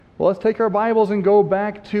Well, let's take our Bibles and go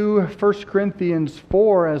back to 1 Corinthians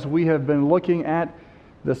 4 as we have been looking at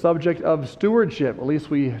the subject of stewardship. At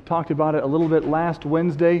least we talked about it a little bit last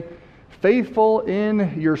Wednesday. Faithful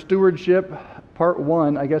in your stewardship, part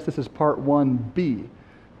 1. I guess this is part 1B.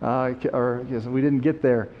 Yes, we didn't get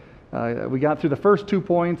there. We got through the first 2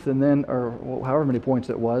 points and then, or however many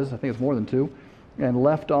points it was, I think it's more than 2, and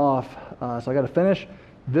left off. So I got to finish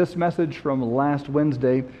this message from last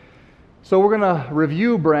Wednesday. So we're going to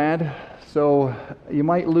review, Brad. So you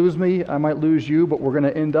might lose me, I might lose you, but we're going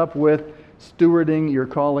to end up with stewarding your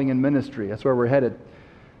calling and ministry. That's where we're headed.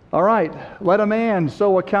 All right. Let a man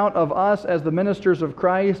so account of us as the ministers of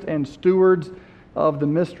Christ and stewards of the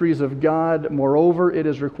mysteries of God. Moreover, it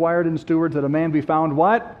is required in stewards that a man be found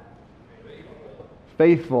what?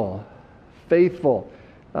 Faithful. Faithful.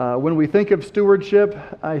 When we think of stewardship,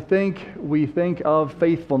 I think we think of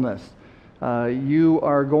faithfulness. You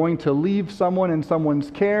are going to leave someone in someone's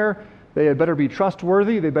care. They had better be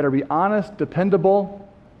trustworthy. They better be honest, dependable,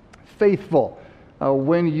 faithful.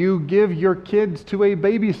 When you give your kids to a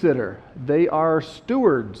babysitter, they are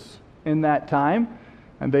stewards in that time,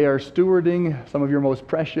 and they are stewarding some of your most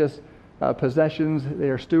precious possessions. They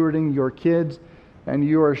are stewarding your kids, and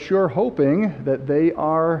you are sure hoping that they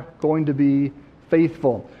are going to be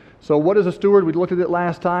faithful. So what is a steward? We looked at it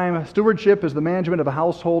last time. Stewardship is the management of a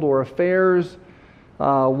household or affairs.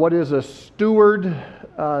 What is a steward?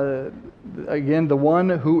 Again, the one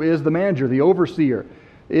who is the manager, the overseer,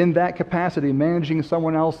 in that capacity, managing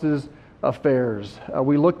someone else's affairs.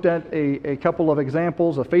 We looked at a couple of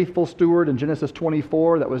examples. A faithful steward in Genesis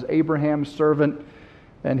 24, that was Abraham's servant,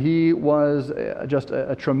 and he was just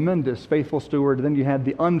a tremendous faithful steward. Then you had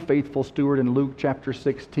the unfaithful steward in Luke chapter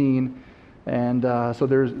 16. And so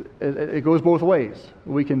it goes both ways.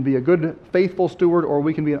 We can be a good, faithful steward, or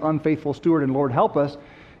we can be an unfaithful steward, and Lord help us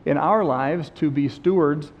in our lives to be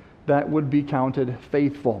stewards that would be counted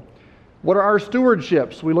faithful. What are our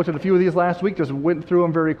stewardships? We looked at a few of these last week, just went through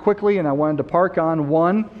them very quickly, and I wanted to park on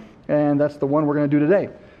one, and that's the one we're going to do today.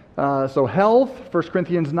 So health, 1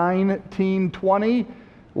 Corinthians 19:20.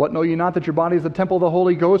 What know you not that your body is the temple of the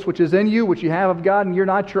Holy Ghost, which is in you, which you have of God, and you're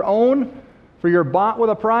not your own? For you're bought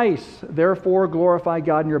with a price. Therefore glorify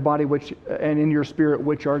God in your body and in your spirit,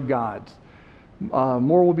 which are God's.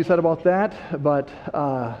 More will be said about that, but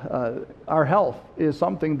our health is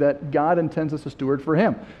something that God intends us to steward for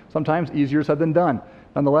Him. Sometimes easier said than done.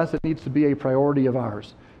 Nonetheless, it needs to be a priority of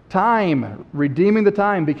ours. Time, redeeming the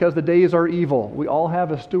time because the days are evil. We all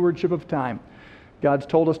have a stewardship of time. God's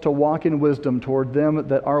told us to walk in wisdom toward them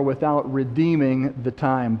that are without, redeeming the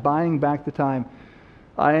time, buying back the time.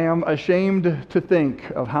 I am ashamed to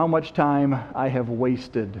think of how much time I have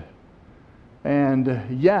wasted.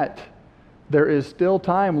 And yet, there is still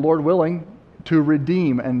time, Lord willing, to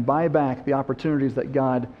redeem and buy back the opportunities that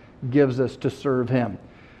God gives us to serve Him.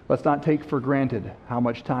 Let's not take for granted how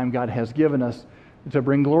much time God has given us to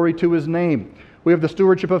bring glory to His name. We have the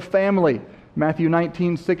stewardship of family. Matthew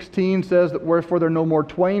 19:16 says that wherefore there are no more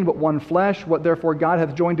twain, but one flesh. What therefore God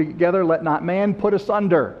hath joined together, let not man put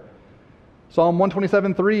asunder. Psalm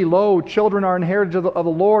 127:3, lo, children are an heritage of the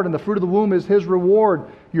Lord, and the fruit of the womb is His reward.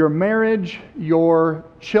 Your marriage, your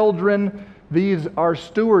children, these are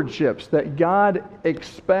stewardships that God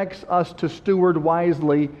expects us to steward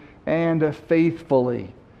wisely and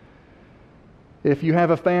faithfully. If you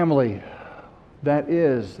have a family, that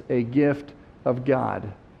is a gift of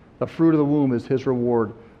God. The fruit of the womb is His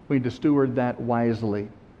reward. We need to steward that wisely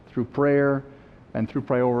through prayer and through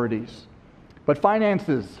priorities. But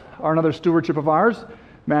finances are another stewardship of ours.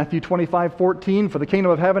 Matthew 25:14, for the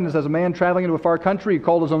kingdom of heaven is as a man traveling into a far country. He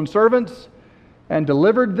called his own servants and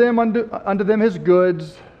delivered them unto them his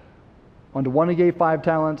goods. Unto one he gave 5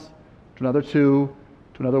 talents, to another 2,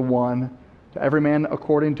 to another 1, to every man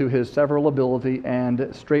according to his several ability,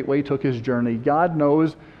 and straightway took his journey. God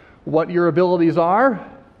knows what your abilities are,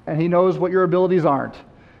 and He knows what your abilities aren't.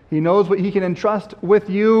 He knows what He can entrust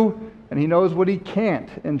with you, and He knows what He can't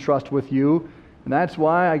entrust with you. And that's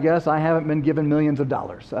why I guess I haven't been given millions of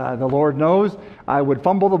dollars. The Lord knows I would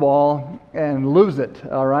fumble the ball and lose it,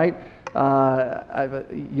 all right?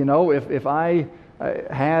 If I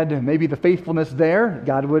had maybe the faithfulness there,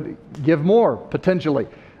 God would give more, potentially.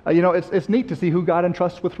 It's neat to see who God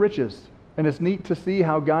entrusts with riches. And it's neat to see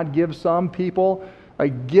how God gives some people a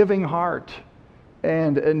giving heart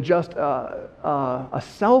and just a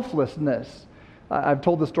selflessness. I've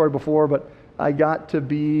told this story before, but I got to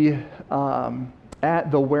be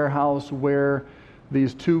at the warehouse where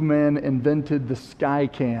these 2 men invented the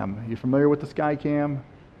Skycam. You familiar with the Skycam?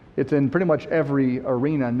 It's in pretty much every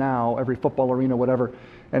arena now, every football arena, whatever.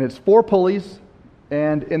 And it's 4 pulleys,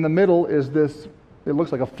 and in the middle is this It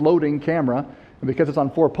looks like a floating camera, and because it's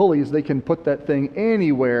on 4 pulleys, they can put that thing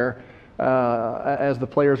anywhere as the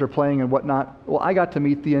players are playing and whatnot. Well, I got to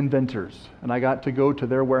meet the inventors, and I got to go to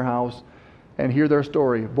their warehouse and hear their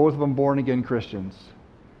story. Both of them born-again Christians,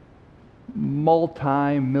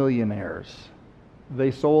 multi-millionaires.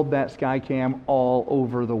 They sold that Skycam all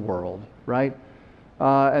over the world, right?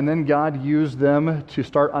 And then God used them to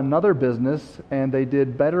start another business, and they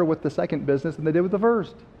did better with the second business than they did with the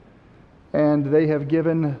first. And they have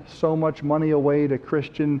given so much money away to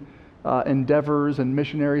Christian endeavors and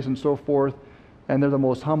missionaries and so forth, and they're the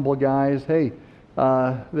most humble guys. Hey,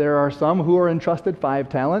 there are some who are entrusted 5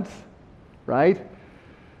 talents, right?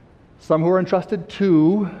 Some who are entrusted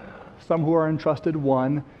 2, some who are entrusted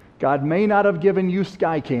 1. God may not have given you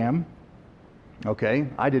Skycam. Okay,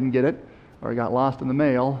 I didn't get it, or it got lost in the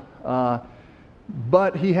mail.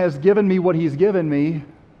 But He has given me what He's given me,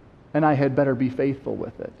 and I had better be faithful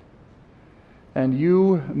with it. And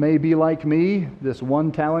you may be like me, this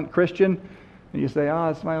 1-talent Christian, and you say,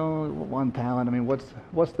 it's my only 1 talent. I mean,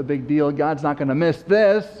 what's the big deal? God's not going to miss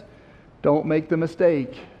this. Don't make the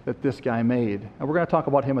mistake that this guy made. And we're going to talk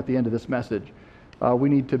about him at the end of this message. We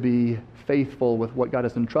need to be faithful with what God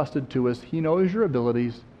has entrusted to us. He knows your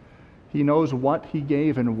abilities. He knows what He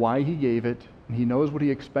gave and why He gave it. And He knows what He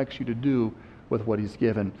expects you to do with what He's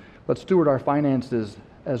given. Let's steward our finances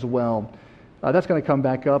as well. That's going to come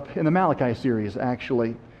back up in the Malachi series,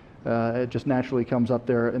 actually. It just naturally comes up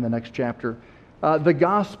there in the next chapter. The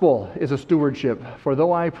gospel is a stewardship. For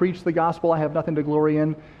though I preach the gospel, I have nothing to glory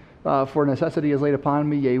in. For necessity is laid upon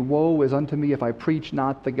me. Yea, woe is unto me if I preach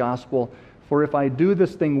not the gospel. For if I do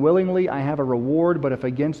this thing willingly, I have a reward. But if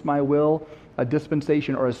against my will, a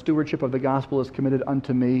dispensation or a stewardship of the gospel is committed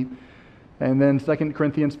unto me. And then 2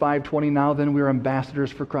 Corinthians 5:20, now then we are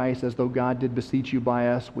ambassadors for Christ, as though God did beseech you by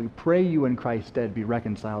us. We pray you in Christ's stead be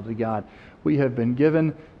reconciled to God. We have been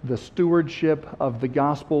given the stewardship of the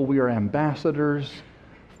gospel. We are ambassadors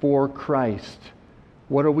for Christ.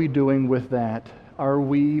 What are we doing with that? Are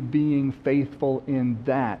we being faithful in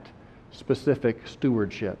that specific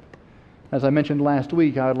stewardship? As I mentioned last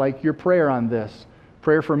week, I would like your prayer on this.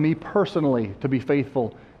 Prayer for me personally to be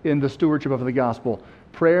faithful in the stewardship of the gospel.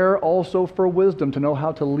 Prayer also for wisdom to know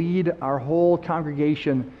how to lead our whole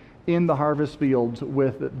congregation in the harvest fields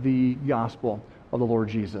with the gospel of the Lord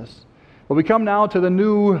Jesus. Well, we come now to the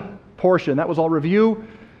new portion. That was all review.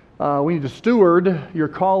 We need to steward your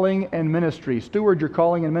calling and ministry. Steward your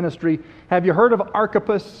calling and ministry. Have you heard of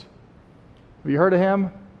Archippus? Have you heard of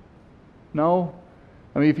him? No?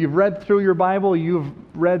 I mean, if you've read through your Bible, you've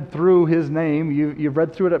read through his name. You've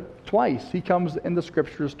read through it twice. He comes in the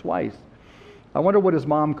Scriptures twice. I wonder what his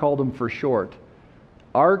mom called him for short.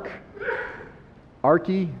 Archie?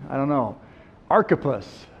 I don't know.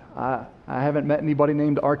 Archippus. I haven't met anybody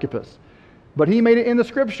named Archippus. But he made it in the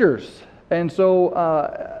Scriptures. And so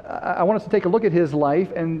I want us to take a look at his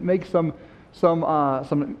life and make some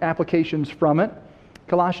applications from it.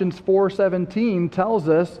 Colossians 4:17 tells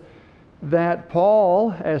us that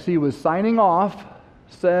Paul, as he was signing off,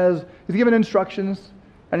 says, he's given instructions,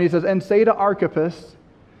 and he says, and say to Archippus,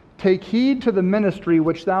 take heed to the ministry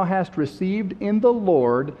which thou hast received in the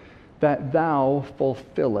Lord, that thou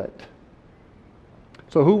fulfill it.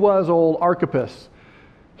 So who was old Archippus?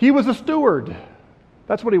 He was a steward.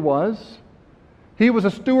 That's what he was. He was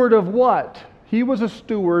a steward of what? He was a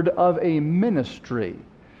steward of a ministry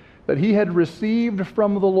that he had received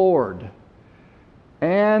from the Lord.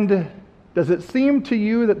 And does it seem to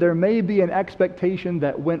you that there may be an expectation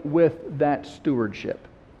that went with that stewardship?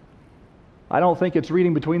 I don't think it's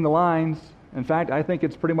reading between the lines. In fact, I think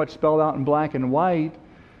it's pretty much spelled out in black and white.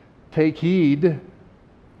 Take heed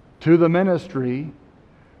to the ministry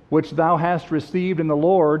which thou hast received in the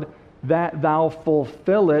Lord, that thou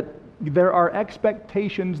fulfill it. There are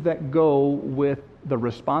expectations that go with the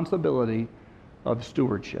responsibility of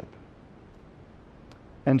stewardship.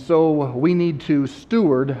 And so we need to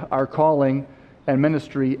steward our calling and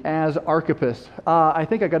ministry as Archippus. I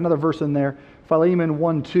think I got another verse in there. Philemon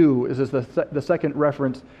 1:2 is the second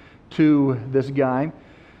reference to this guy.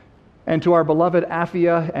 And to our beloved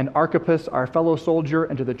Apphia and Archippus, our fellow soldier,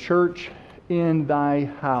 and to the church in thy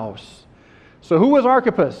house. So who was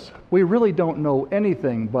Archippus? We really don't know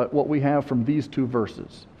anything but what we have from these 2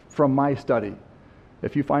 verses, from my study.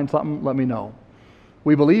 If you find something, let me know.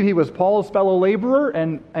 We believe he was Paul's fellow laborer,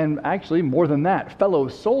 and actually more than that, fellow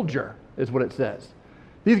soldier is what it says.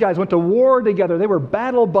 These guys went to war together. They were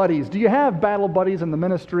battle buddies. Do you have battle buddies in the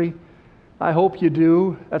ministry? I hope you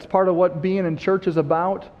do. That's part of what being in church is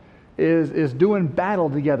about, is doing battle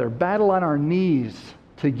together, battle on our knees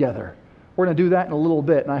together. We're going to do that in a little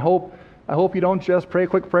bit, and I hope you don't just pray a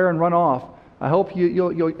quick prayer and run off. I hope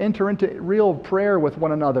you'll enter into real prayer with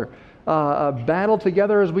one another. Battle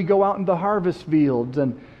together as we go out into harvest fields.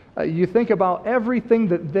 And you think about everything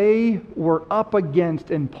that they were up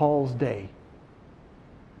against in Paul's day.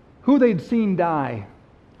 Who they'd seen die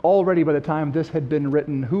already by the time this had been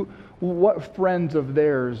written. What friends of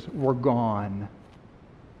theirs were gone.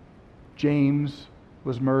 James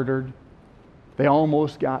was murdered. They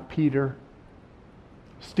almost got Peter.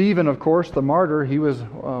 Stephen, of course, the martyr, he was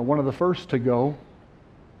one of the first to go.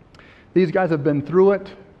 These guys have been through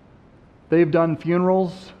it. They've done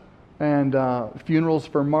funerals and funerals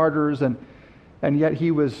for martyrs, and yet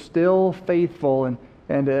he was still faithful.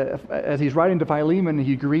 And as he's writing to Philemon,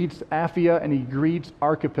 he greets Apphia and he greets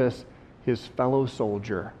Archippus, his fellow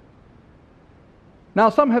soldier. Now,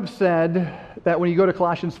 some have said that when you go to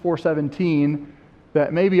Colossians 4:17,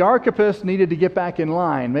 that maybe Archippus needed to get back in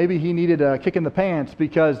line. Maybe he needed a kick in the pants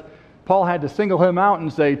because Paul had to single him out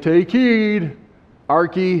and say, take heed,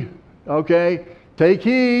 Archie, okay? Take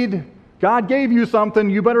heed. God gave you something.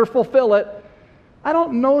 You better fulfill it. I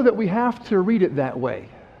don't know that we have to read it that way.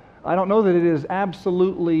 I don't know that it is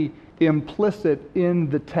absolutely implicit in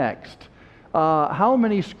the text. How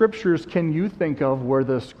many scriptures can you think of where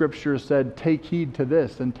the scripture said, take heed to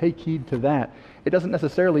this and take heed to that? It doesn't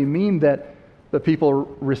necessarily mean that the people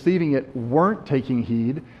receiving it weren't taking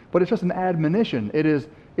heed, but it's just an admonition. It is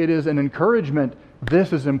an encouragement.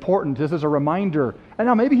 This is important. This is a reminder. And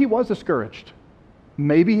now maybe he was discouraged.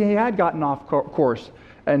 Maybe he had gotten off course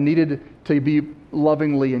and needed to be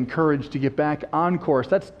lovingly encouraged to get back on course.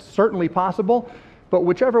 That's certainly possible, but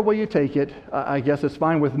whichever way you take it, I guess it's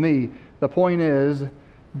fine with me. The point is,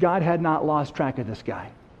 God had not lost track of this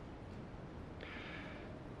guy.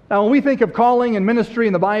 Now, when we think of calling and ministry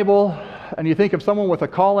in the Bible, and you think of someone with a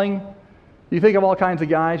calling, you think of all kinds of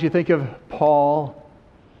guys. You think of Paul,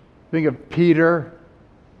 you think of Peter,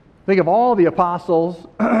 think of all the apostles.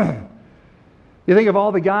 You think of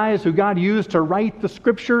all the guys who God used to write the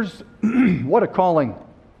scriptures. What a calling.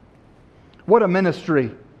 What a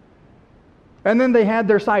ministry. And then they had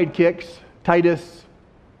their sidekicks, Titus,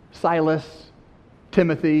 Silas,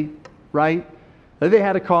 Timothy, right? They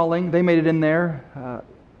had a calling. They made it in there.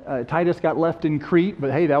 Titus got left in Crete,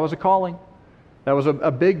 but hey, that was a calling. That was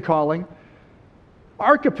a big calling.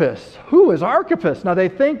 Archippus. Who is Archippus? Now, they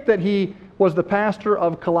think that he was the pastor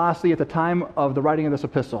of Colossae at the time of the writing of this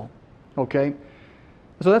epistle. Okay?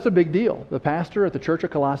 So that's a big deal. The pastor at the church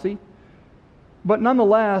of Colossae. But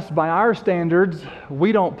nonetheless, by our standards,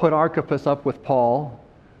 we don't put Archippus up with Paul.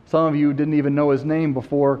 Some of you didn't even know his name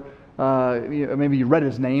before. Maybe you read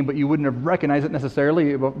his name, but you wouldn't have recognized it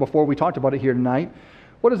necessarily before we talked about it here tonight.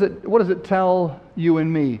 What does it tell you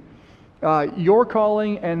and me? Your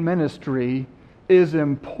calling and ministry is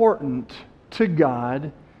important to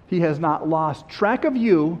God. He has not lost track of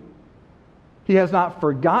you. He has not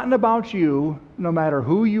forgotten about you, no matter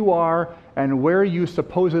who you are and where you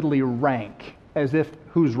supposedly rank, as if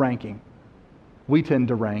who's ranking. We tend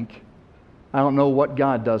to rank. I don't know what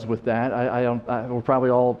God does with that. We're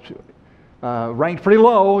probably all ranked pretty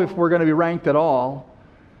low if we're going to be ranked at all.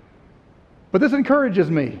 But this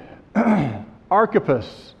encourages me.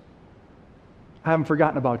 Archippus, I haven't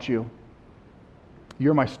forgotten about you.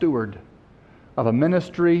 You're my steward of a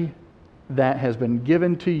ministry that has been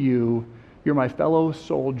given to you. You're my fellow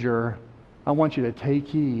soldier. I want you to take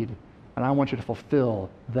heed, and I want you to fulfill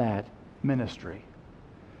that ministry.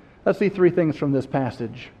 Let's see three things from this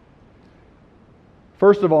passage.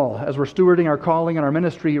 First of all, as we're stewarding our calling and our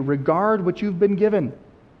ministry, regard what you've been given.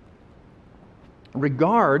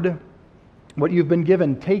 Regard what you've been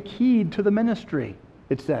given. Take heed to the ministry,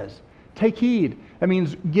 it says. Take heed. That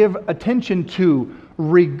means give attention to,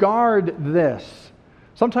 regard this.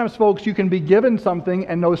 Sometimes, folks, you can be given something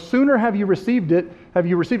and no sooner have you received it,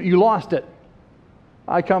 you lost it.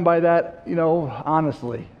 I come by that,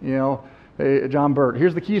 honestly. Hey, John Burt,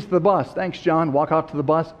 here's the keys to the bus. Thanks, John. Walk out to the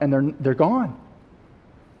bus and they're gone.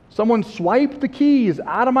 Someone swiped the keys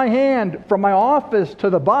out of my hand from my office to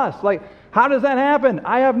the bus. Like, how does that happen?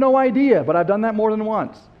 I have no idea, but I've done that more than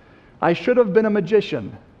once. I should have been a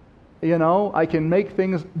magician. I can make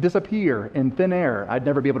things disappear in thin air. I'd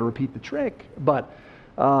never be able to repeat the trick, but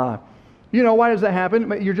why does that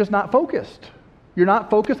happen? You're just not focused. You're not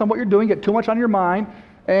focused on what you're doing, get too much on your mind,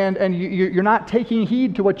 and you're not taking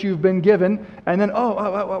heed to what you've been given, and then,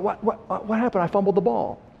 what happened? I fumbled the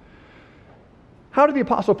ball. How did the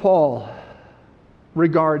Apostle Paul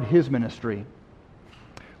regard his ministry?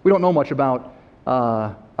 We don't know much about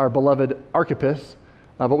our beloved Archippus,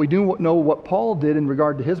 but we do know what Paul did in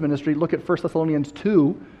regard to his ministry. Look at 1 Thessalonians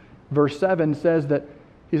 2, verse 7 says that,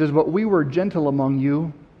 he says, "But we were gentle among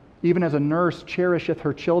you, even as a nurse cherisheth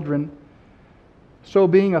her children, So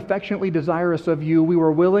being affectionately desirous of you, we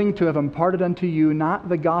were willing to have imparted unto you not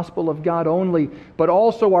the gospel of God only, but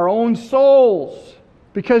also our own souls,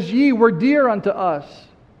 because ye were dear unto us.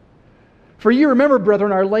 For ye remember,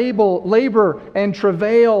 brethren, our labor and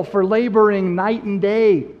travail for laboring night and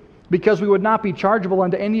day, because we would not be chargeable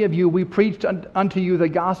unto any of you. We preached unto you the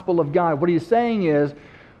gospel of God. What he's saying is,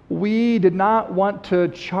 we did not want to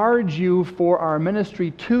charge you for our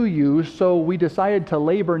ministry to you, so we decided to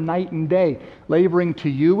labor night and day, laboring to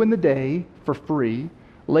you in the day for free,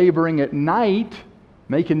 laboring at night,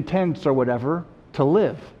 making tents or whatever, to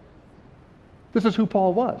live. This is who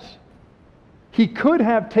Paul was. He could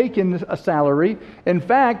have taken a salary. In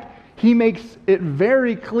fact, he makes it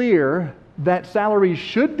very clear that salaries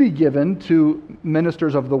should be given to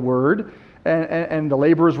ministers of the word, and the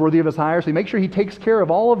laborers worthy of his hire. So he makes sure he takes care of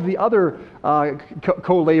all of the other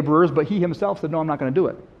co-laborers, but he himself said, no, I'm not going to do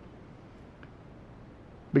it,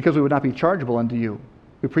 because we would not be chargeable unto you.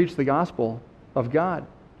 We preach the gospel of God.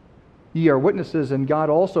 Ye are witnesses, and God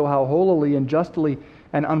also, how holily and justly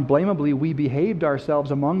and unblameably we behaved ourselves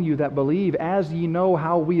among you that believe, as ye know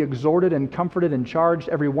how we exhorted and comforted and charged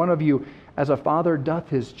every one of you, as a father doth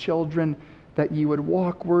his children, that ye would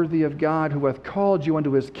walk worthy of God, who hath called you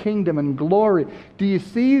unto his kingdom and glory. Do you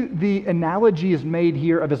see the analogies made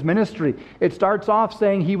here of his ministry? It starts off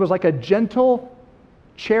saying he was like a gentle,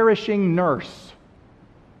 cherishing nurse.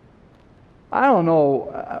 I don't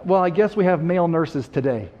know. Well, I guess we have male nurses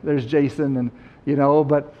today. There's Jason, and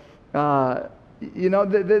but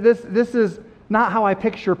this is not how I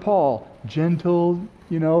picture Paul. Gentle,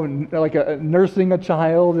 like nursing a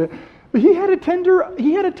child. But he had a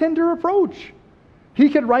tender approach. He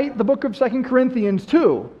could write the book of 2 Corinthians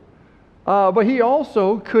too. But he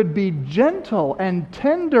also could be gentle and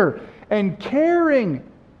tender and caring.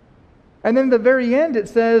 And then at the very end it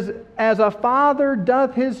says, as a father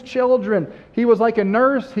doth his children. He was like a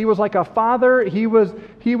nurse. He was like a father. He was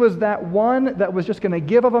that one that was just going to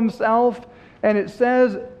give of himself. And it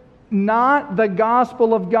says, not the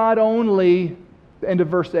gospel of God only, end of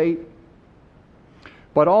verse 8,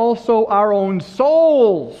 but also our own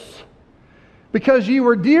souls, because ye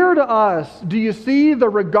were dear to us. Do you see the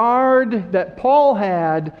regard that Paul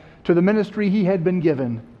had to the ministry he had been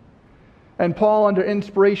given? And Paul, under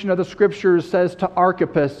inspiration of the Scriptures, says to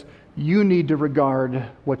Archippus, you need to regard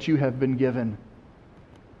what you have been given.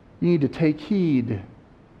 You need to take heed.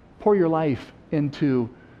 Pour your life into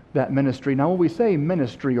that ministry. Now, when we say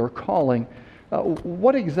ministry or calling,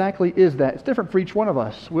 what exactly is that? It's different for each one of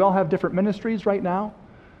us. We all have different ministries right now.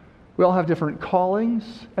 We all have different callings,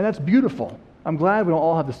 and that's beautiful. I'm glad we don't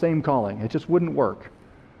all have the same calling. It just wouldn't work.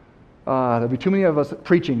 There'd be too many of us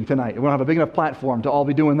preaching tonight. We don't have a big enough platform to all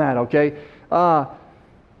be doing that, okay?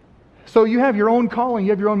 So you have your own calling.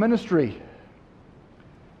 You have your own ministry.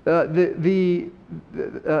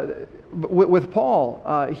 With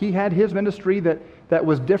Paul, he had his ministry that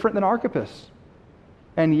was different than Archippus.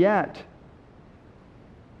 And yet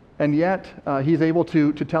he's able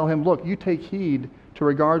to tell him, look, you take heed to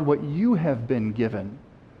regard what you have been given.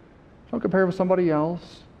 Don't compare with somebody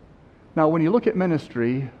else. Now, when you look at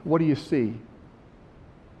ministry, what do you see?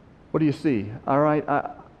 What do you see? All right,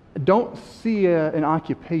 don't see an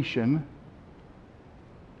occupation.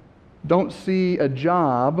 Don't see a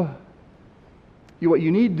job. What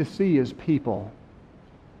you need to see is people.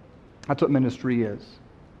 That's what ministry is.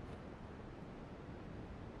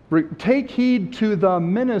 Take heed to the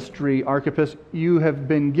ministry, Archippus, you have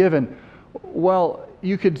been given. Well,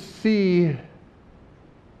 you could see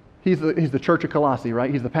he's the church of Colossae,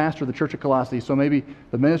 right? He's the pastor of the church of Colossae. So maybe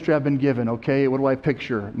the ministry I've been given, okay, what do I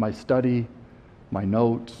picture? My study, my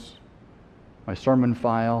notes, my sermon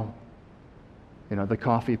file, the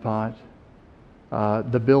coffee pot,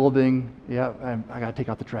 the building. Yeah, I got to take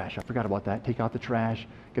out the trash. I forgot about that. Take out the trash.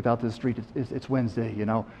 Get out to the street. It's Wednesday,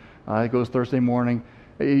 It goes Thursday morning.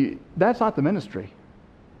 That's not the ministry.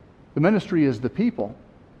 The ministry is the people.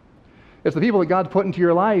 It's the people that God's put into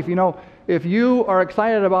your life. If you are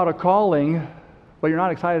excited about a calling, but you're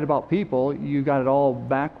not excited about people, you got it all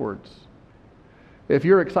backwards. If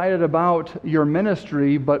you're excited about your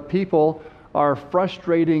ministry, but people are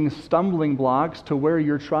frustrating stumbling blocks to where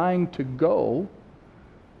you're trying to go,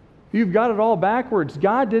 you've got it all backwards.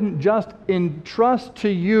 God didn't just entrust to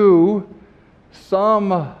you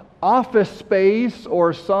some office space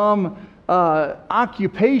or some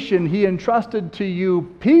occupation. He entrusted to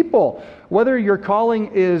you people. Whether your calling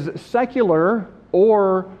is secular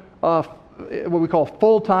or what we call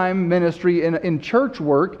full-time ministry in church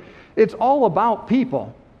work, it's all about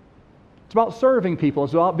people. It's about serving people.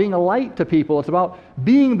 It's about being a light to people. It's about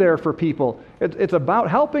being there for people. It's about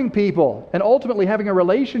helping people and ultimately having a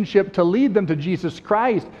relationship to lead them to Jesus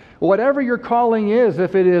Christ. Whatever your calling is,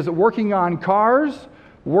 if it is working on cars,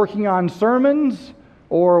 working on sermons,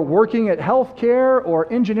 or working at healthcare or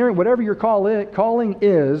engineering, whatever your calling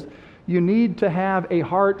is, you need to have a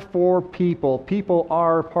heart for people. People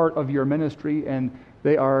are part of your ministry, and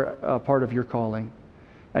they are a part of your calling.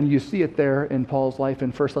 And you see it there in Paul's life in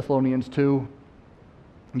 1 Thessalonians 2.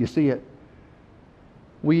 You see it.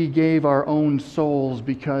 We gave our own souls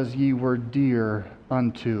because ye were dear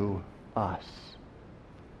unto us.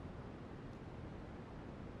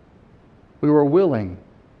 We were willing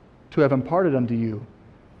to have imparted unto you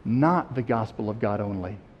not the gospel of God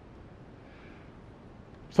only.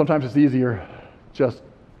 Sometimes it's easier just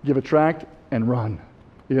give a tract and run,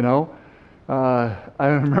 you know. I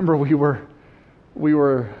remember we were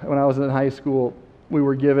when I was in high school, we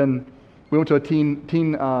went to a teen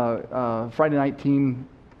Friday night teen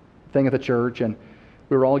thing at the church, and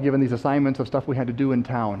we were all given these assignments of stuff we had to do in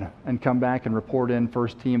town and come back and report in.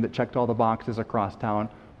 First team that checked all the boxes across town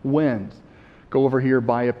wins. Go over here,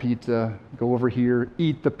 buy a pizza. Go over here,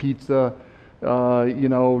 eat the pizza,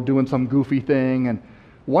 doing some goofy thing. And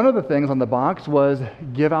one of the things on the box was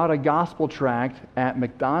give out a gospel tract at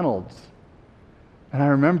McDonald's. And I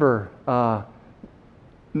remember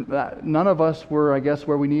none of us were, I guess,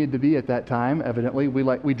 where we needed to be at that time, evidently.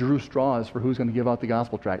 We drew straws for who's going to give out the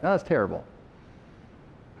gospel tract. Now, that's terrible.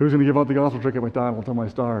 Who's going to give out the gospel tract at McDonald's on my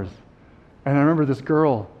stars? And I remember this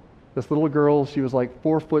little girl, she was like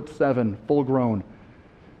 4'7", full grown.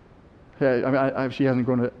 She hasn't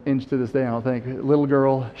grown an inch to this day, I don't think. Little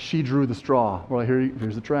girl, she drew the straw. Well,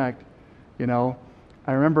 here's the tract, you know.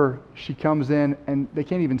 I remember she comes in, and they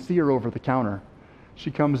can't even see her over the counter.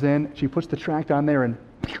 She comes in, she puts the tract on there and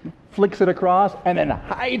flicks it across, and then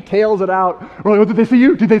hightails it out. We're like, oh, did they see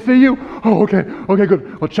you? Did they see you? Oh, okay,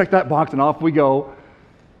 good. Well, check that box, and off we go.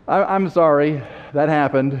 I'm sorry, that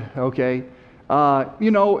happened, okay. I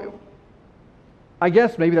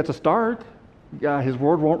guess maybe that's a start. His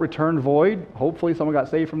word won't return void. Hopefully someone got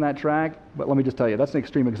saved from that tract. But let me just tell you, that's an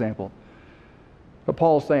extreme example. But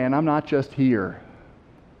Paul's saying, I'm not just here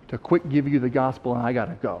to quick give you the gospel and I got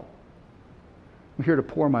to go. I'm here to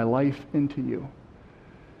pour my life into you.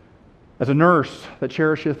 As a nurse that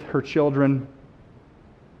cherisheth her children,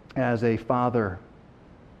 as a father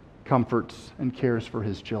comforts and cares for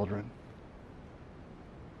his children.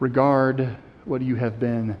 Regard what you have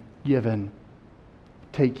been given.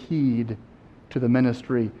 Take heed to the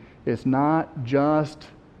ministry. It's not just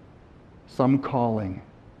some calling.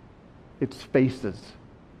 It's faces.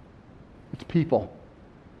 It's people.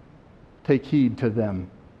 Take heed to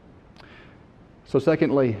them. So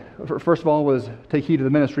secondly, first of all was take heed to the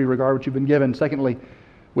ministry, regard what you've been given. Secondly,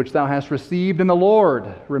 which thou hast received in the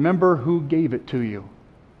Lord. Remember who gave it to you.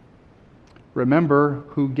 Remember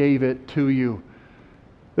who gave it to you.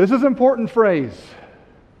 This is an important phrase.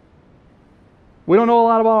 We don't know a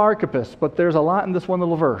lot about Archippus, but there's a lot in this one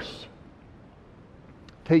little verse.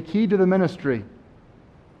 Take heed to the ministry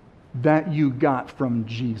that you got from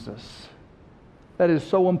Jesus. That is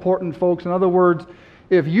so important, folks. In other words,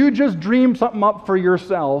 if you just dream something up for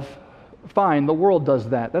yourself, fine, the world does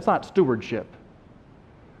that. That's not stewardship.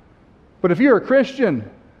 But if you're a Christian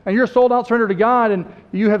and you're sold out, surrendered to God, and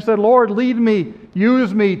you have said, Lord, lead me,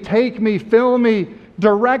 use me, take me, fill me,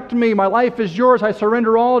 direct me, my life is yours, I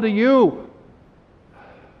surrender all to you.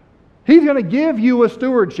 He's going to give you a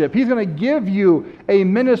stewardship. He's going to give you a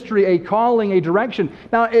ministry, a calling, a direction.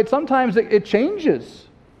 Now, sometimes it changes.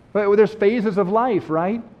 There's phases of life,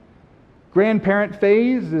 right? Grandparent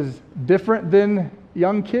phase is different than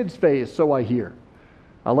young kids phase, so I hear.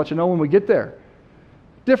 I'll let you know when we get there.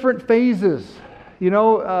 Different phases.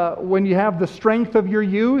 When you have the strength of your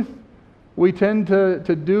youth, we tend to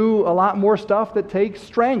do a lot more stuff that takes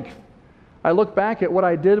strength. I look back at what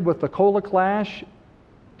I did with the Cola Clash,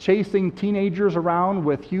 chasing teenagers around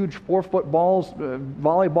with huge 4-foot balls,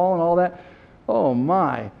 volleyball and all that. Oh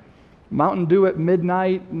my. Mountain Dew at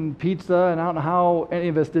midnight and pizza, and I don't know how any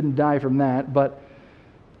of us didn't die from that, but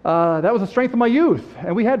that was the strength of my youth,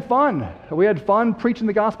 and we had fun. We had fun preaching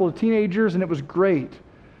the gospel to teenagers, and it was great.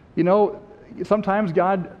 Sometimes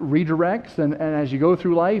God redirects, and as you go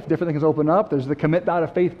through life, different things open up. There's the commit thou to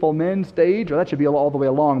faithful men stage, or that should be all the way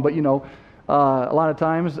along, but a lot of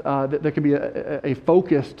times there can be a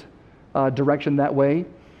focused direction that way.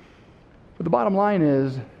 But the bottom line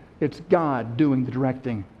is, it's God doing the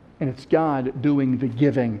directing, and it's God doing the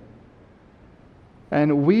giving.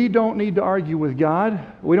 And we don't need to argue with God.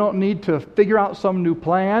 We don't need to figure out some new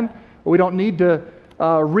plan. We don't need to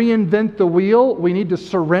reinvent the wheel. We need to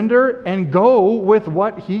surrender and go with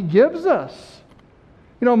what He gives us.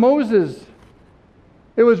 You know, Moses,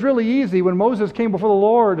 it was really easy. When Moses came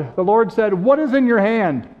before the Lord said, "What is in your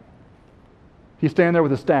hand?" He's standing there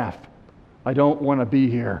with a staff. "I don't want to be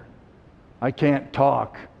here. I can't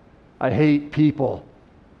talk. I hate people.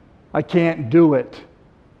 I can't do it."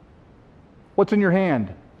 "What's in your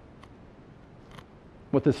hand?"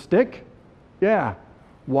 "With a stick?" "Yeah."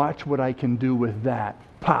 "Watch what I can do with that."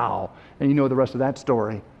 Pow. And you know the rest of that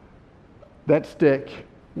story. That stick,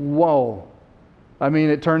 whoa. I mean,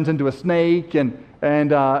 it turns into a snake, and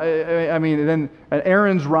then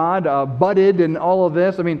Aaron's rod budded and all of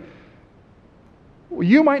this. I mean,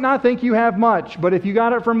 you might not think you have much, but if you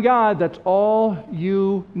got it from God, that's all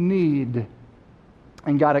you need.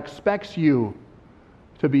 And God expects you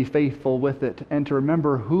to be faithful with it and to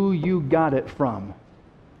remember who you got it from.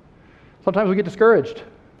 Sometimes we get discouraged.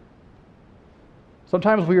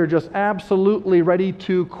 Sometimes we are just absolutely ready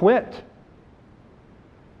to quit.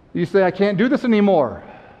 You say, "I can't do this anymore."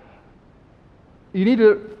 You need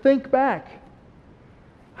to think back.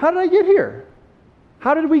 How did I get here?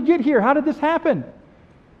 How did we get here? How did this happen?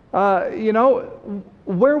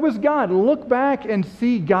 Where was God? Look back and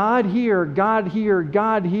see God here, God here,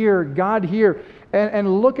 God here, God here,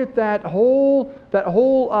 and look at that whole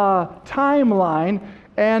timeline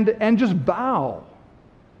and just bow.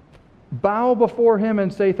 Bow before Him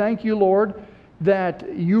and say, "Thank you, Lord,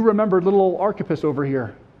 that you remembered little old Archippus over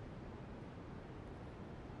here.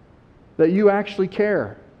 That you actually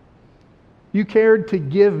care. You cared to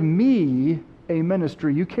give me a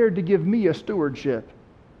ministry. You cared to give me a stewardship."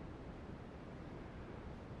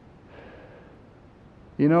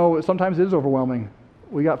 You know, sometimes it is overwhelming.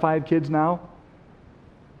 We got 5 kids now.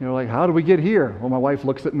 You know, like, how do we get here? Well, my wife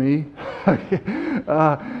looks at me.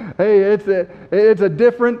 Hey, it's a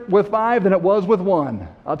different with 5 than it was with 1.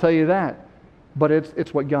 I'll tell you that. But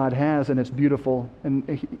it's what God has, and it's beautiful,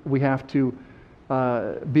 and we have to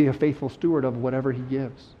be a faithful steward of whatever He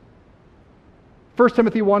gives. 1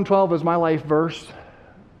 Timothy 1:12 is my life verse.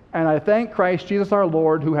 "And I thank Christ Jesus our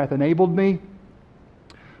Lord, who hath enabled me,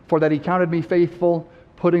 for that He counted me faithful,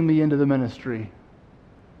 putting me into the ministry."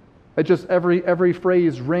 It just every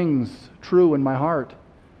phrase rings true in my heart.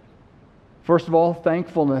 First of all,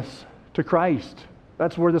 thankfulness to Christ.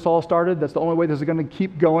 That's where this all started. That's the only way this is going to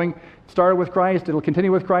keep going. It started with Christ. It'll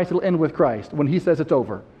continue with Christ. It'll end with Christ when He says it's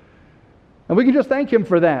over. And we can just thank Him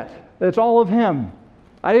for that. It's all of Him.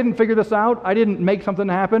 I didn't figure this out. I didn't make something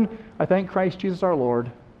happen. I thank Christ Jesus our Lord,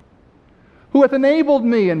 who hath enabled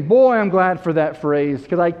me. And boy, I'm glad for that phrase,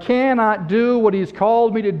 because I cannot do what He's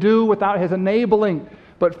called me to do without His enabling.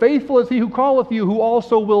 But faithful is He who calleth you, who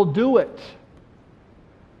also will do it.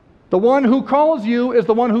 The one who calls you is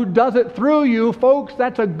the one who does it through you. Folks,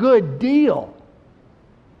 that's a good deal.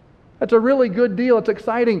 That's a really good deal. It's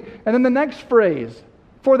exciting. And then the next phrase,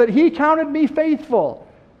 "For that He counted me faithful."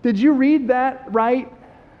 Did you read that right?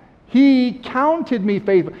 He counted me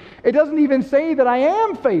faithful. It doesn't even say that I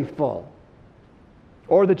am faithful,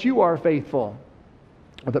 or that you are faithful,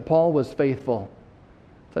 or that Paul was faithful.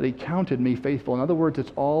 That He counted me faithful. In other words,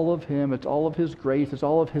 it's all of Him. It's all of His grace. It's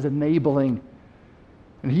all of His enabling.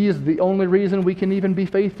 And He is the only reason we can even be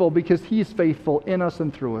faithful, because He's faithful in us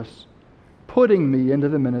and through us, putting me into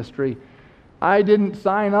the ministry. I didn't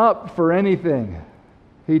sign up for anything.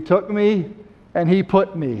 He took me and He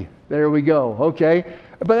put me. There we go. Okay?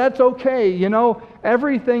 But that's okay. You know,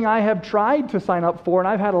 everything I have tried to sign up for, and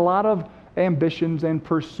I've had a lot of ambitions and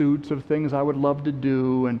pursuits of things I would love to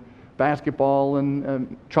do, and basketball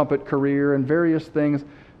and trumpet career and various things.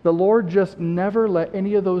 The Lord just never let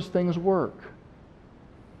any of those things work.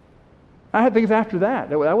 I had things after that.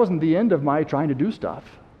 That wasn't the end of my trying to do stuff.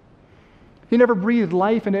 He never breathed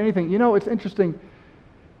life into anything. You know, it's interesting.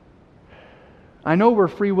 I know we're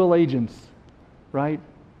free will agents, right?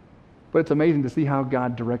 But it's amazing to see how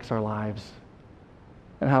God directs our lives,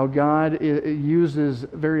 and how God uses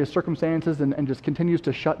various circumstances and just continues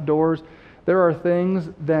to shut doors. There are things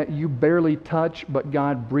that you barely touch, but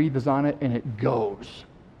God breathes on it and it goes.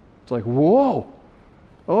 It's like, whoa,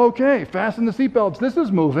 okay, fasten the seatbelts. This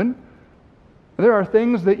is moving. There are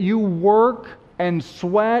things that you work and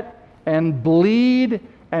sweat and bleed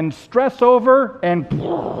and stress over, and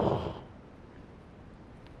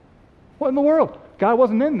what in the world? God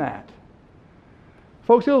wasn't in that.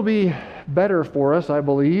 Folks, it'll be better for us, I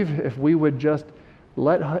believe, if we would just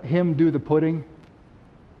let Him do the putting.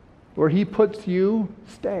 Where He puts you,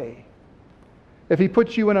 stay. If He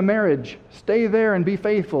puts you in a marriage, stay there and be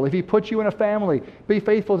faithful. If He puts you in a family, be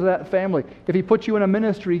faithful to that family. If He puts you in a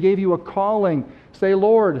ministry, gave you a calling, say,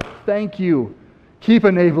 "Lord, thank you." Keep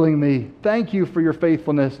enabling me. Thank you for your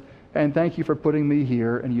faithfulness, and thank you for putting me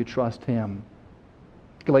here, and you trust him.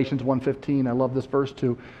 Galatians 1:15, I love this verse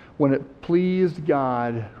too. When it pleased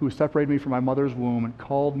God, who separated me from my mother's womb and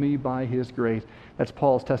called me by his grace. That's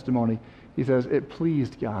Paul's testimony. He says, it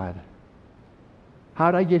pleased God.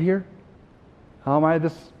 How did I get here? How am I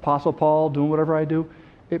this Apostle Paul doing whatever I do?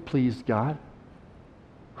 It pleased God,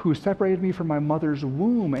 who separated me from my mother's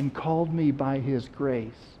womb and called me by his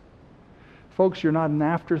grace. Folks, you're not an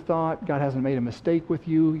afterthought. God hasn't made a mistake with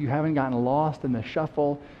you. You haven't gotten lost in the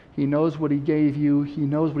shuffle. He knows what he gave you. He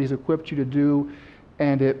knows what he's equipped you to do,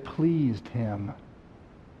 and it pleased him.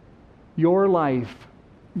 Your life,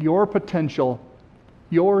 your potential,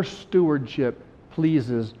 your stewardship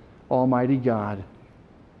pleases Almighty God.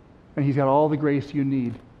 And he's got all the grace you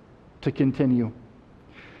need to continue.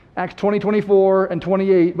 Acts 20:24 and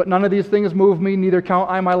 28, but none of these things move me, neither count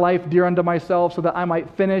I my life dear unto myself, so that I might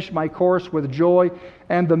finish my course with joy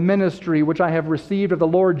and the ministry which I have received of the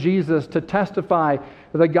Lord Jesus to testify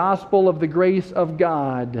the gospel of the grace of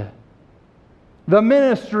God. The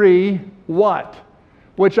ministry, what?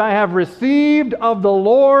 Which I have received of the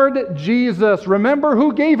Lord Jesus. Remember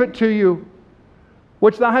who gave it to you,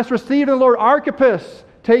 which thou hast received of the Lord. Archippus,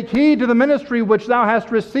 take heed to the ministry which thou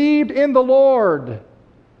hast received in the Lord.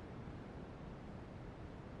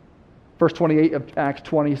 Verse 28 of Acts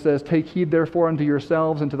 20 says, take heed therefore unto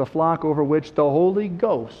yourselves and to the flock over which the Holy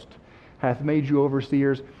Ghost hath made you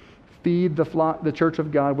overseers. Feed the flock, the church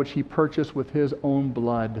of God, which he purchased with his own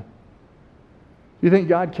blood. Do you think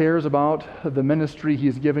God cares about the ministry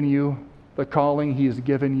he's given you, the calling he's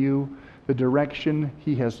given you, the direction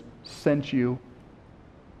he has sent you?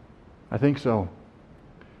 I think so.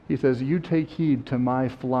 He says, you take heed to my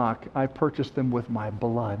flock. I purchased them with my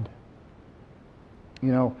blood.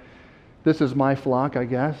 You know, this is my flock, I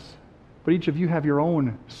guess. But each of you have your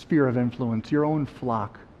own sphere of influence, your own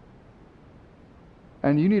flock.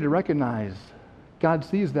 And you need to recognize God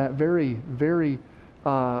sees that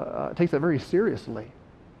takes that very seriously.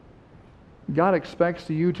 God expects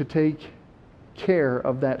you to take care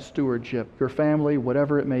of that stewardship, your family,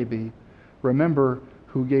 whatever it may be. Remember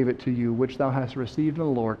who gave it to you, which thou hast received in the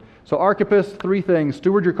Lord. So Archippus, 3 things.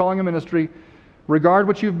 Steward your calling and ministry. Regard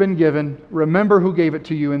what you've been given. Remember who gave it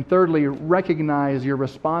to you. And thirdly, recognize your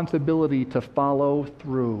responsibility to follow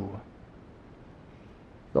through.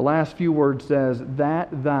 The last few words says,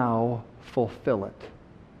 that thou fulfill it.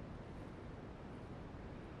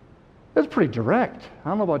 That's pretty direct. I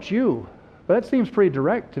don't know about you, but that seems pretty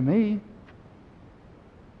direct to me.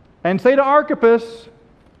 And say to Archippus,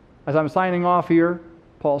 as I'm signing off here,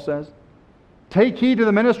 Paul says, take heed to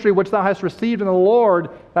the ministry which thou hast received in the Lord,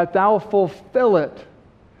 that thou fulfill it.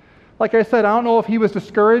 Like I said, I don't know if he was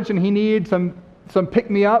discouraged and he needed some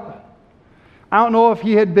pick-me-up. I don't know if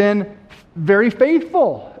he had been very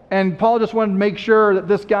faithful, and Paul just wanted to make sure that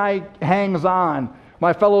this guy hangs on.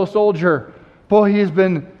 My fellow soldier, boy, he's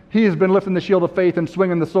been lifting the shield of faith and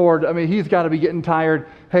swinging the sword. I mean, he's got to be getting tired.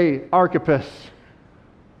 Hey, Archippus,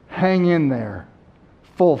 hang in there.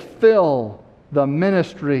 Fulfill the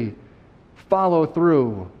ministry. Follow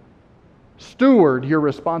through. Steward your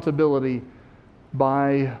responsibility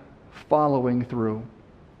by following through.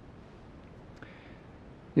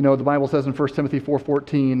 You know, the Bible says in 1 Timothy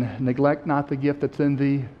 4:14, neglect not the gift that's in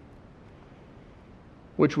thee,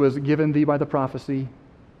 which was given thee by the prophecy,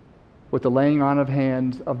 with the laying on of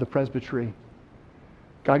hands of the presbytery.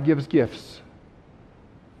 God gives gifts.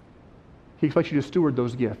 He expects you to steward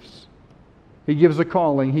those gifts. He gives a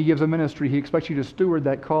calling. He gives a ministry. He expects you to steward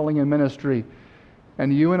that calling and ministry.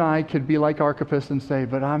 And you and I could be like Archippus and say,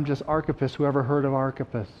 but I'm just Archippus. Whoever heard of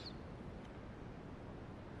Archippus?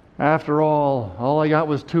 After all I got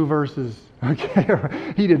was 2 verses.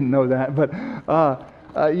 Okay, he didn't know that. But,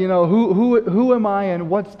 you know, who am I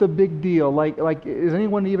and what's the big deal? Like, is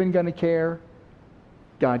anyone even going to care?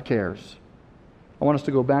 God cares. I want us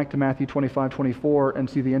to go back to Matthew 25:24 and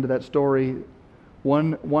see the end of that story.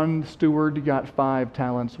 One steward got 5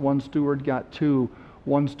 talents. One steward got 2.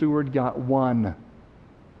 One steward got 1.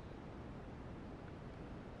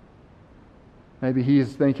 Maybe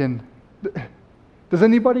he's thinking, does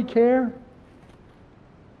anybody care?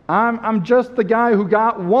 I'm just the guy who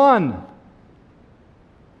got 1.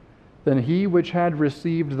 Then he which had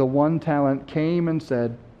received the 1 talent came and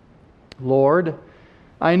said, Lord,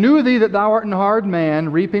 I knew thee that thou art an hard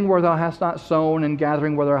man, reaping where thou hast not sown, and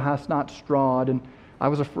gathering where thou hast not strawed. And I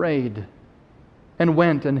was afraid, and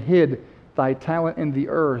went and hid thy talent in the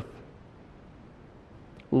earth.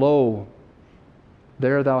 Lo,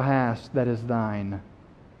 there thou hast that is thine.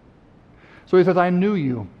 So he says, I knew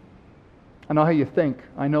you. I know how you think.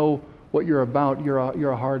 I know what you're about.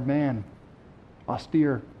 You're a hard man.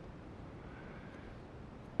 austere.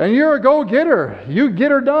 And you're a go-getter. You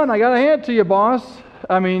get her done. I got to hand it to you, boss.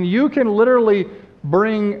 I mean, you can literally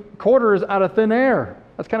bring quarters out of thin air.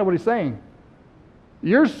 That's kind of what he's saying.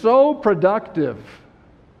 You're so productive.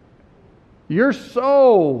 You're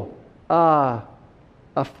so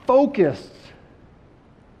focused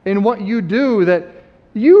in what you do that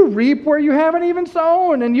you reap where you haven't even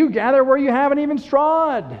sown, and you gather where you haven't even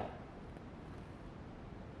strawed.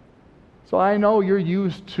 So I know you're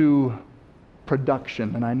used to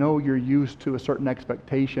production, and I know you're used to a certain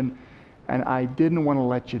expectation, and I didn't want to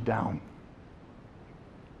let you down.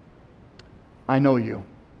 I know you.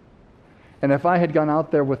 And if I had gone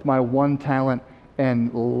out there with my one talent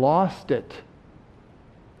and lost it,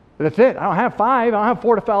 that's it. I don't have 5. I don't have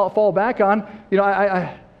 4 to fall back on. You know,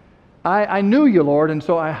 I knew you, Lord, and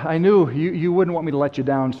so I knew you wouldn't want me to let you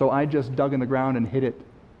down, so I just dug in the ground and hid it.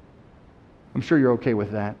 I'm sure you're okay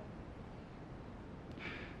with that.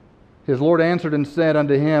 His Lord answered and said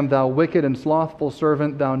unto him, Thou wicked and slothful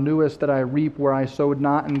servant, thou knewest that I reap where I sowed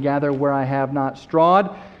not, and gather where I have not strawed.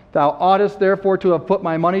 Thou oughtest therefore to have put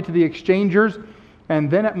my money to the exchangers, and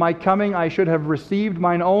then at my coming I should have received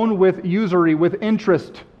mine own with usury, with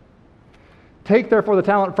interest. Take therefore the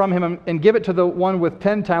talent from him, and give it to the one with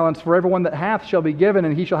 10 talents. For everyone that hath shall be given,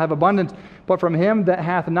 and he shall have abundance. But from him that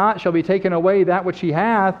hath not shall be taken away that which he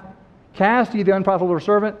hath. Cast ye the unprofitable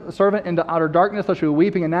servant into outer darkness, there shall be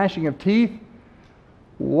weeping and gnashing of teeth.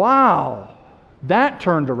 Wow, that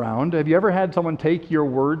turned around. Have you ever had someone take your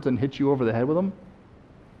words and hit you over the head with them?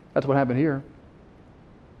 That's what happened here.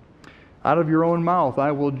 Out of your own mouth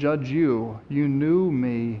I will judge you. You knew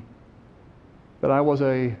me, that I was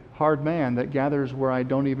a hard man that gathers where I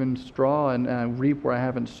don't even straw and reap where I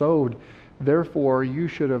haven't sowed. Therefore you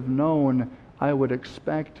should have known I would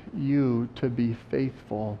expect you to be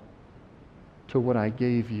faithful to what I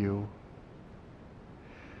gave you.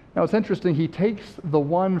 Now it's interesting, he takes the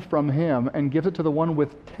one from him and gives it to the one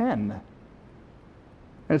with 10.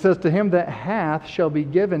 And it says, To him that hath shall be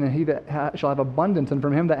given, and he that shall have abundance, and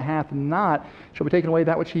from him that hath not shall be taken away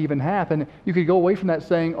that which he even hath. And you could go away from that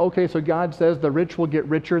saying, okay, so God says the rich will get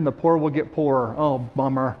richer and the poor will get poorer. Oh,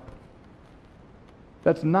 bummer.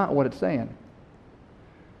 That's not what it's saying.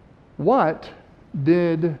 What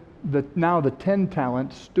did the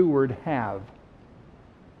 10-talent steward have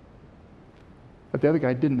that the other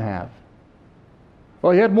guy didn't have?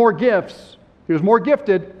 Well, he had more gifts. He was more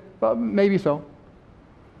gifted. Well, maybe so.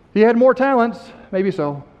 He had more talents. Maybe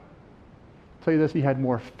so. I'll tell you this, he had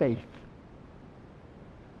more faith.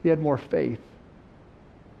 He had more faith.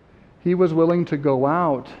 He was willing to go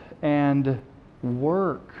out and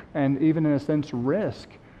work and even in a sense risk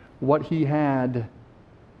what he had.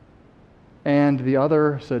 And the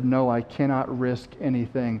other said, no, I cannot risk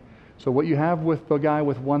anything. So what you have with the guy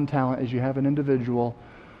with 1 talent is you have an individual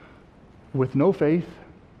with no faith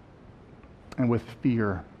and with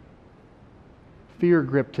fear. Fear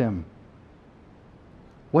gripped him.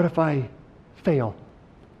 What if I fail?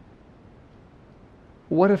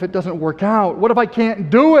 What if it doesn't work out? What if I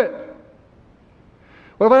can't do it?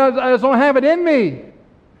 What if I just don't have it in me?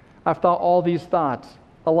 I've thought all these thoughts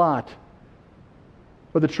a lot.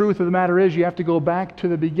 But the truth of the matter is you have to go back to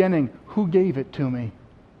the beginning. Who gave it to me?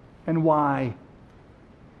 And why?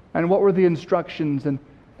 And what were the instructions?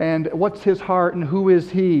 And what's his heart? And who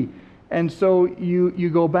is he? And so you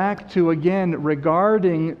go back to, again,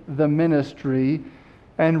 regarding the ministry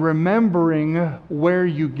and remembering where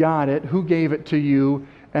you got it, who gave it to you,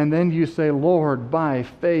 and then you say, Lord, by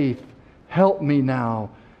faith, help me now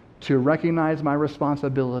to recognize my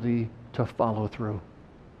responsibility to follow through,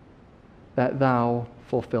 that thou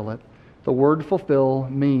fulfill it. The word fulfill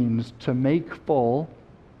means to make full,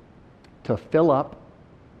 to fill up,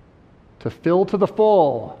 to fill to the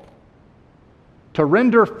full, to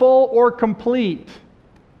render full or complete.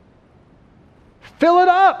 Fill it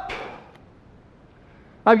up.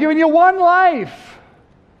 I've given you 1 life.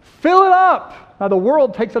 Fill it up. Now the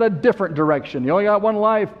world takes it a different direction. You only got 1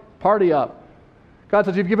 life, party up. God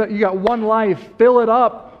says you got 1 life, fill it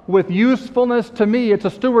up with usefulness to me. It's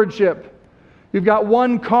a stewardship. You've got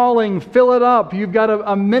 1 calling, fill it up. You've got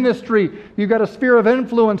a ministry. You've got a sphere of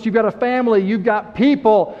influence. You've got a family. You've got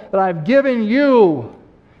people that I've given you.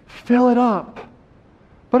 Fill it up.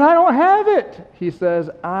 But I don't have it. He says,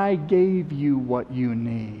 I gave you what you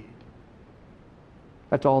need.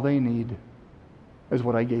 That's all they need, is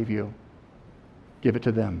what I gave you. Give it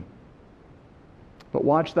to them. But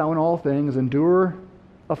watch thou in all things, endure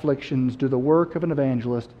afflictions, do the work of an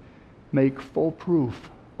evangelist, make full proof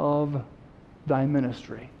of thy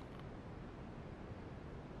ministry.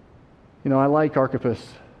 You know, I like Archippus.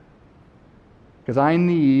 because I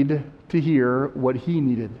need to hear what he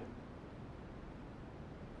needed.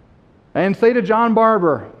 And say to John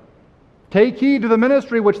Barber, take heed to the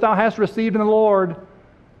ministry which thou hast received in the Lord,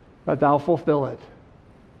 that thou fulfill it.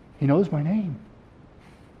 He knows my name.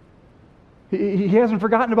 He hasn't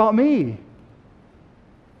forgotten about me.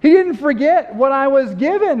 He didn't forget what I was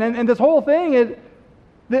given. And this whole thing,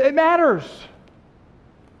 it matters.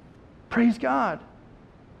 Praise God.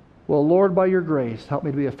 Well, Lord, by your grace, help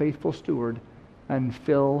me to be a faithful steward and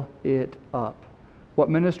fill it up. What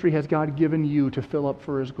ministry has God given you to fill up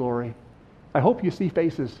for his glory? I hope you see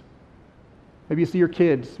faces. Maybe you see your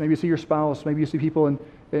kids. Maybe you see your spouse. Maybe you see people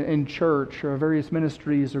in church or various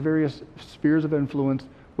ministries or various spheres of influence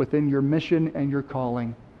within your mission and your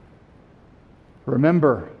calling.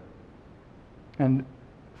 Remember and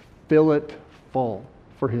fill it full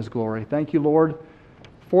for his glory. Thank you, Lord,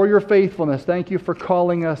 for your faithfulness. Thank you for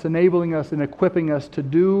calling us, enabling us, and equipping us to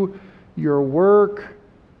do your work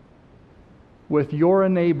with your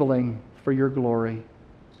enabling for your glory.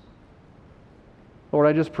 Lord,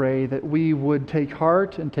 I just pray that we would take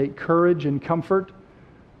heart and take courage and comfort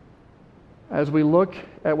as we look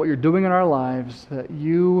at what you're doing in our lives, that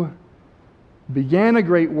you began a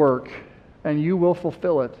great work and you will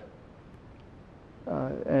fulfill it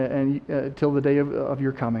till the day of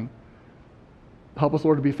your coming. Help us,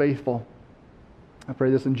 Lord, to be faithful. I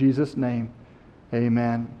pray this in Jesus' name.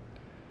 Amen.